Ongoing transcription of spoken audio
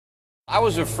I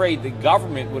was afraid the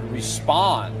government would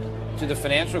respond to the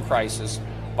financial crisis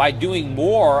by doing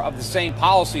more of the same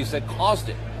policies that caused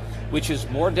it, which is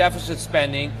more deficit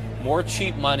spending, more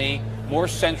cheap money, more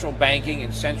central banking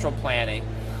and central planning.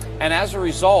 And as a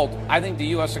result, I think the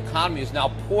U.S. economy is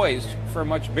now poised for a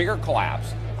much bigger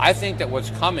collapse. I think that what's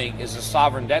coming is a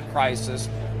sovereign debt crisis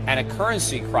and a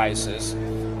currency crisis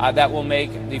that will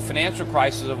make the financial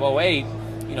crisis of '08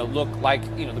 look like,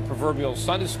 the proverbial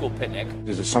Sunday school picnic.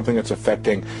 Is it something that's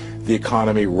affecting the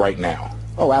economy right now?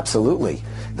 Oh, absolutely.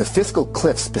 The fiscal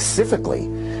cliff specifically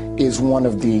is one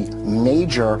of the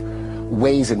major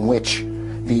ways in which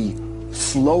the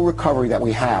slow recovery that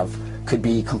we have could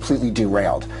be completely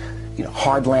derailed.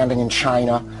 Hard landing in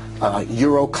China,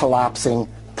 euro collapsing,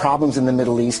 problems in the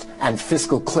Middle East, and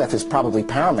fiscal cliff is probably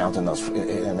paramount in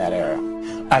that area.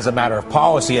 As a matter of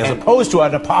policy, as opposed to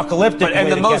an apocalyptic way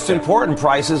And the to most get there. important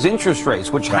price is interest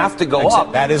rates, which have to go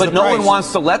up. That is but the no price. one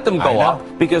wants to let them go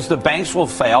up because the banks will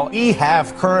fail. We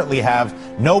currently have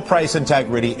no price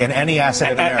integrity in any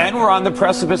asset in America. And we're on the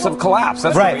precipice of collapse.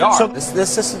 That's right. where we are. So this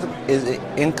system is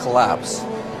in collapse,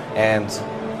 and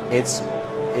it's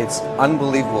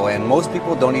unbelievable, and most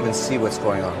people don't even see what's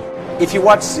going on. If you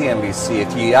watch CNBC,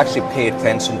 if you actually pay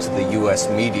attention to the U.S.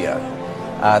 media,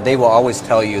 they will always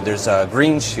tell you there's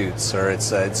green shoots or it's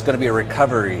going to be a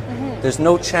recovery. Mm-hmm. There's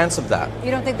no chance of that.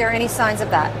 You don't think there are any signs of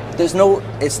that?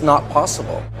 It's not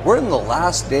possible. We're in the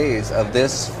last days of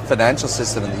this financial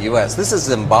system in the U.S. This is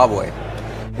Zimbabwe.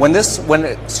 When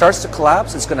it starts to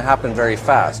collapse, it's going to happen very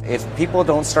fast. If people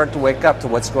don't start to wake up to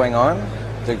what's going on,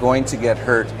 they're going to get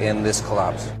hurt in this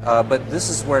collapse. But this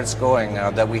is where it's going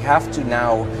now, that we have to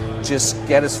now just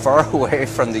get as far away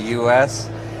from the U.S.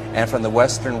 and from the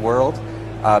Western world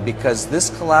because this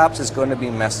collapse is going to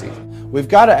be messy. We've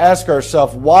got to ask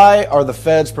ourselves, why are the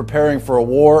feds preparing for a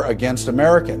war against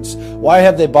Americans? Why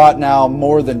have they bought now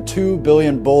more than 2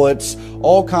 billion bullets,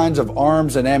 all kinds of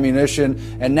arms and ammunition,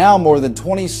 and now more than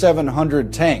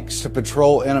 2,700 tanks to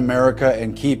patrol in America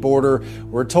and keep order?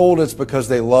 We're told it's because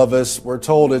they love us. We're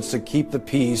told it's to keep the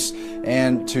peace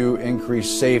and to increase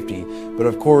safety. But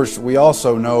of course, we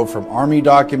also know from Army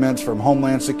documents, from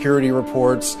Homeland Security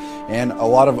reports, and a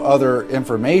lot of other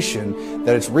information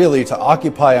that it's really to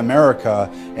occupy America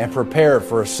and prepare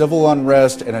for a civil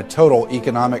unrest and a total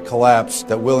economic collapse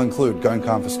that will include gun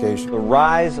confiscation. The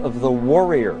rise of the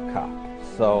warrior cop.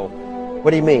 So, what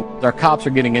do you mean? Our cops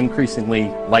are getting increasingly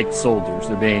like soldiers.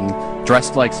 They're being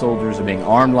dressed like soldiers, they're being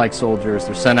armed like soldiers,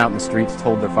 they're sent out in the streets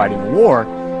told they're fighting a war.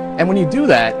 And when you do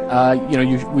that,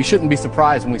 we shouldn't be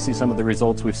surprised when we see some of the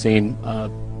results we've seen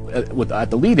at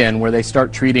the lead-in, where they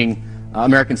start treating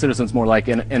American citizens more like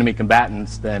enemy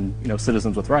combatants than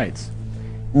citizens with rights.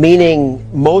 Meaning,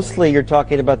 mostly you're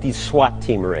talking about these SWAT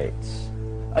team raids.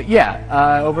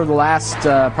 Over the last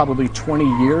probably 20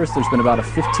 years, there's been about a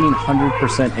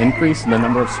 1,500% increase in the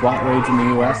number of SWAT raids in the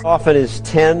U.S. Often is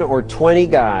 10 or 20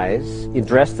 guys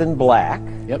dressed in black,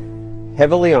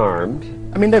 heavily armed.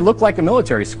 I mean, they look like a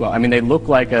military squad. I mean, they look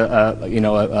like a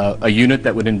unit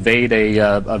that would invade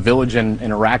a village in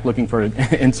Iraq looking for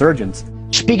insurgents.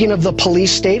 Speaking of the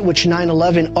police state, which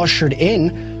 9/11 ushered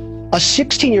in, a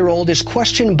 16-year-old is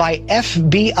questioned by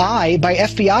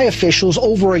FBI officials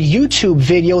over a YouTube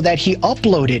video that he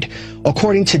uploaded.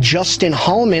 According to Justin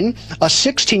Hallman, a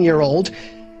 16-year-old,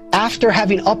 after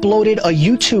having uploaded a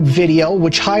YouTube video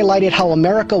which highlighted how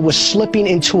America was slipping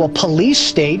into a police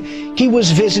state, he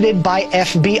was visited by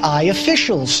FBI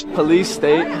officials. Police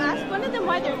state. Ask one of them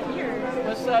why they're here.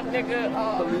 What's up, nigga?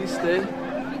 Police state.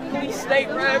 Police state,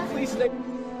 man. Police state.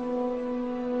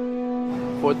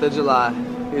 4th of July.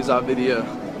 Here's our video.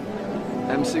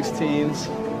 M16s.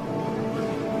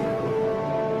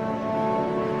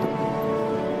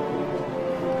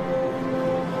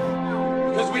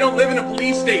 Because we don't live in a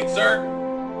police state, sir.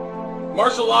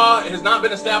 Martial law has not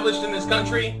been established in this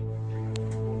country.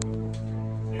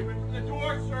 Open the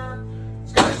door, sir.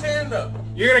 He's got his hand up.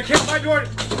 You're gonna kick my door.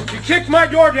 You kicked my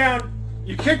door down.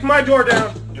 You kicked my door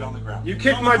down. Get on the ground. You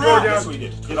kicked my door down. Yes, we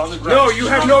did. Get on the ground. No, you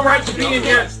have no right to be in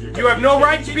here. You have no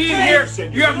right to be in here.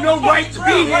 You have no right to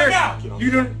be here.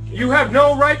 You have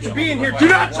no right to be in here. Do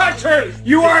not touch her.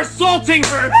 You are assaulting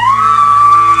her.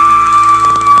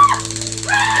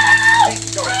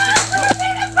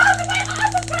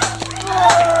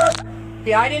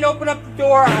 Yeah, I didn't open up the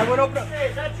door. I would open up.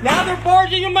 Now they're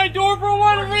barging in my door for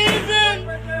one reason.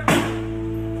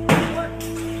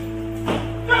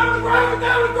 Down, grab it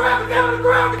down, grab it down,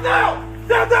 grab it down!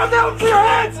 Down, down, down to your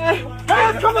hands!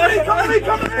 Hands, come to me, come to me,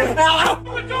 come to me!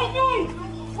 Don't move!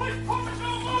 Please, don't move! Please,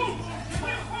 don't move!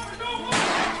 Please, don't move!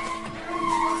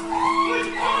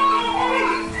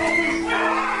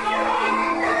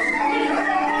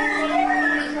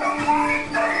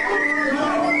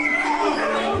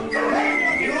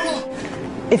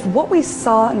 If what we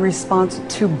saw in response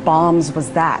to bombs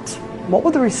was that, what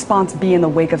will the response be in the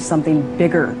wake of something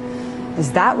bigger?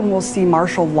 Is that when we'll see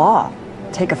martial law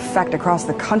take effect across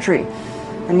the country?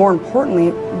 And more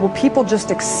importantly, will people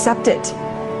just accept it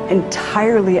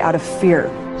entirely out of fear?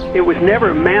 It was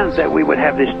never meant that we would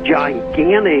have this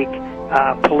gigantic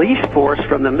police force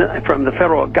from the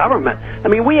federal government. I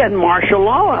mean, we had martial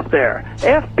law up there,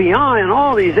 FBI and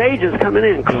all these agents coming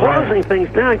in, closing things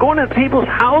down, going into people's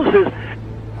houses.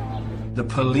 The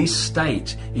police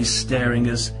state is staring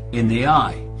us in the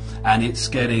eye, and it's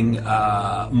getting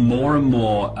more and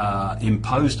more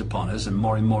imposed upon us and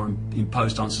more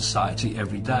imposed on society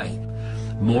every day.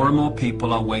 More and more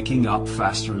people are waking up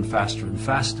faster and faster and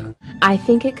faster. I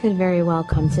think it could very well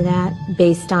come to that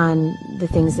based on the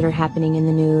things that are happening in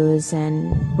the news,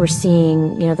 and we're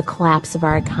seeing, the collapse of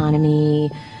our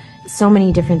economy, so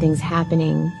many different things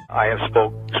happening. I have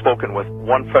spoken with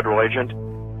one federal agent,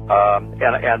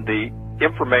 and the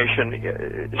information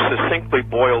succinctly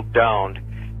boiled down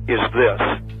is this.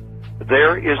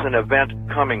 There is an event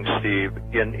coming, Steve,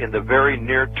 in the very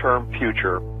near-term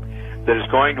future that is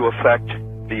going to affect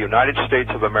the United States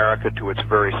of America to its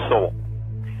very soul.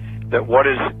 That what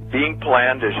is being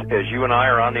planned as you and I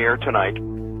are on the air tonight,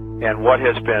 and what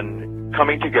has been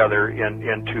coming together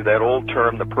into that old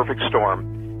term, the perfect storm,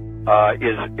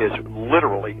 is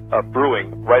literally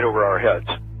brewing right over our heads.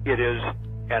 It is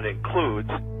and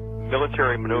includes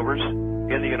military maneuvers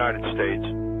in the United States,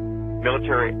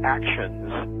 military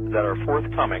actions that are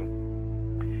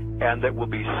forthcoming, and that will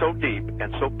be so deep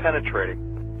and so penetrating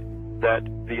that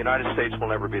the United States will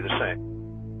never be the same.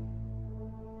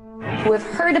 We've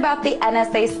heard about the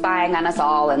NSA spying on us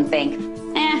all and think,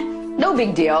 no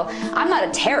big deal. I'm not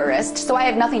a terrorist, so I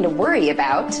have nothing to worry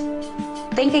about.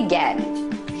 Think again.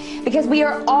 Because we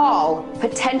are all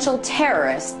potential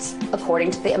terrorists,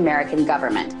 according to the American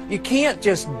government. You can't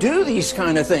just do these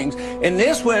kind of things. And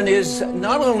this one is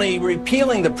not only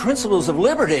repealing the principles of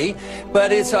liberty,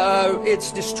 but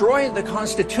it's destroying the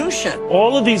Constitution.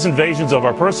 All of these invasions of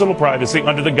our personal privacy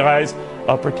under the guise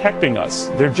of protecting us,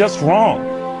 they're just wrong.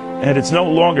 And it's no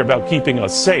longer about keeping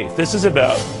us safe. This is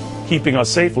about keeping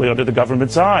us safely under the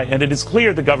government's eye. And it is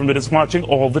clear the government is watching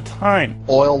all the time.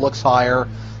 Oil looks higher.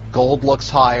 Gold looks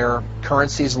higher,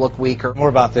 currencies look weaker. More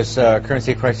about this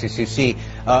currency crisis you see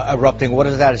erupting. What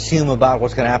does that assume about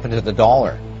what's going to happen to the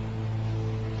dollar?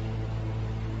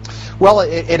 Well,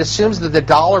 it assumes that the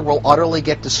dollar will utterly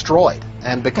get destroyed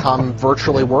and become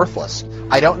virtually worthless.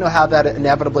 I don't know how that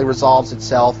inevitably resolves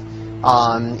itself.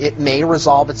 It may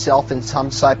resolve itself in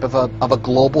some type of a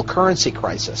global currency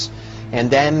crisis.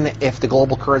 And then if the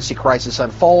global currency crisis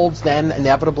unfolds, then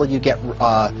inevitably you get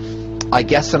I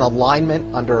guess an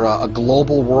alignment under a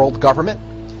global world government,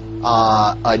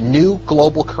 a new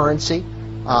global currency,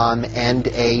 and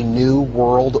a new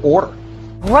world order.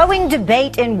 Growing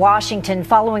debate in Washington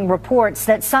following reports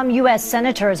that some U.S.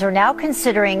 senators are now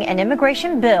considering an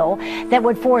immigration bill that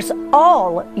would force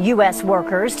all U.S.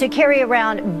 workers to carry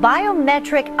around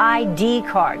biometric ID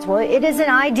cards. Well, it is an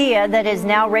idea that is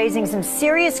now raising some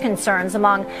serious concerns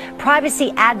among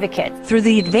privacy advocates. Through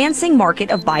the advancing market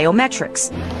of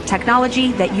biometrics,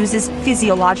 technology that uses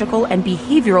physiological and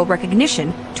behavioral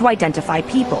recognition to identify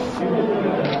people.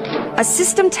 A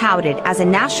system touted as a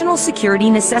national security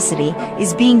necessity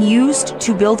is being used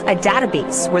to build a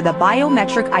database where the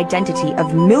biometric identity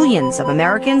of millions of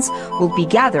Americans will be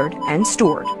gathered and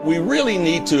stored. We really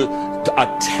need to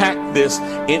attack this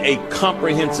in a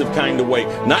comprehensive kind of way,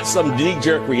 not some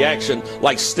knee-jerk reaction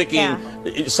like sticking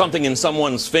something in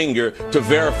someone's finger to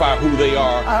verify who they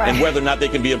are and whether or not they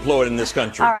can be employed in this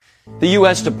country. The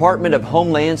U.S. Department of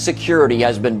Homeland Security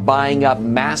has been buying up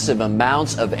massive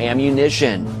amounts of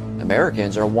ammunition.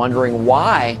 Americans are wondering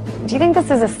why. Do you think this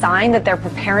is a sign that they're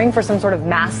preparing for some sort of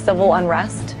mass civil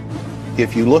unrest?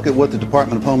 If you look at what the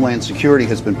Department of Homeland Security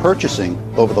has been purchasing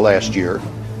over the last year,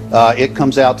 it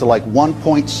comes out to like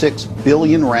 1.6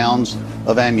 billion rounds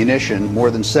of ammunition,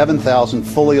 more than 7,000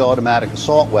 fully automatic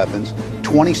assault weapons,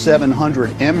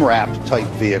 2,700 MRAP type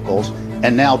vehicles,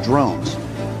 and now drones.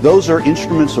 Those are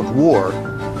instruments of war.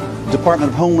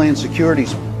 Department of Homeland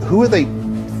Security's, who are they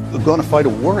going to fight a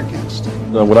war against?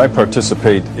 Would I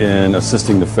participate in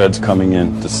assisting the feds coming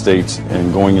into states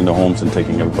and going into homes and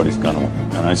taking everybody's gun away?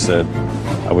 And I said,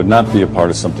 I would not be a part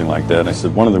of something like that. I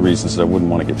said, one of the reasons is I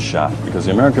wouldn't want to get shot, because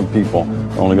the American people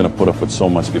are only going to put up with so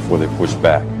much before they push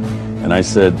back. And I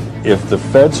said, if the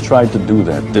feds tried to do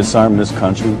that, disarm this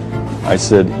country, I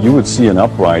said, you would see an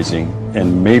uprising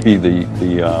and maybe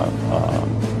a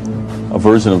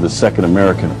version of the Second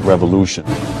American Revolution.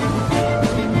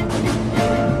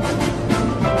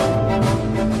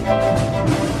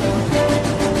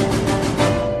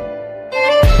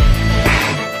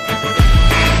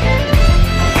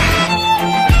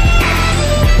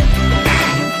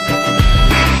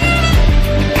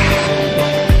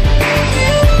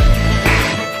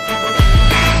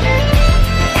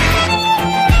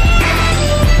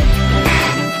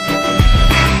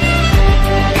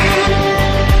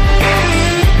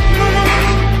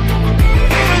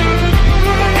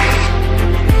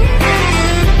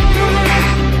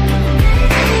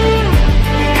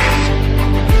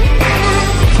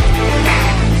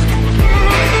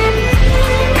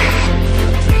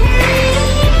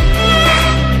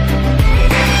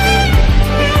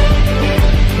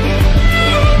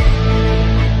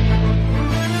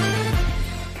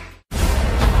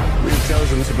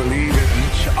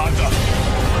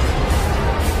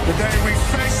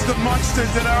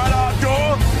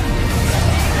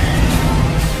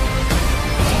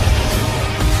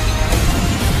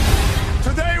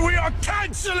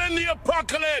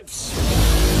 apocalypse!